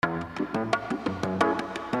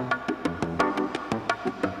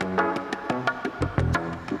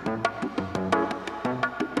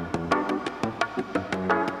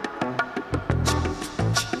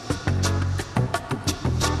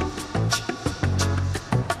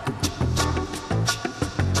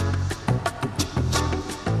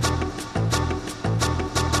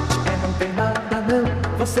Tem nada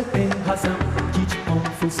não, você tem razão, que de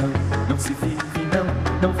confusão não se vive não,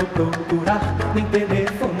 não vou procurar, nem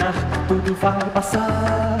telefonar, tudo vai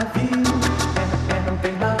passar, viu? Não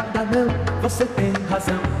tem nada não, você tem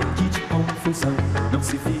razão, que de confusão não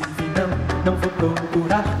se vive não, não vou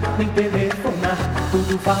procurar, nem telefonar,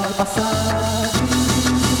 tudo vai passar, viu?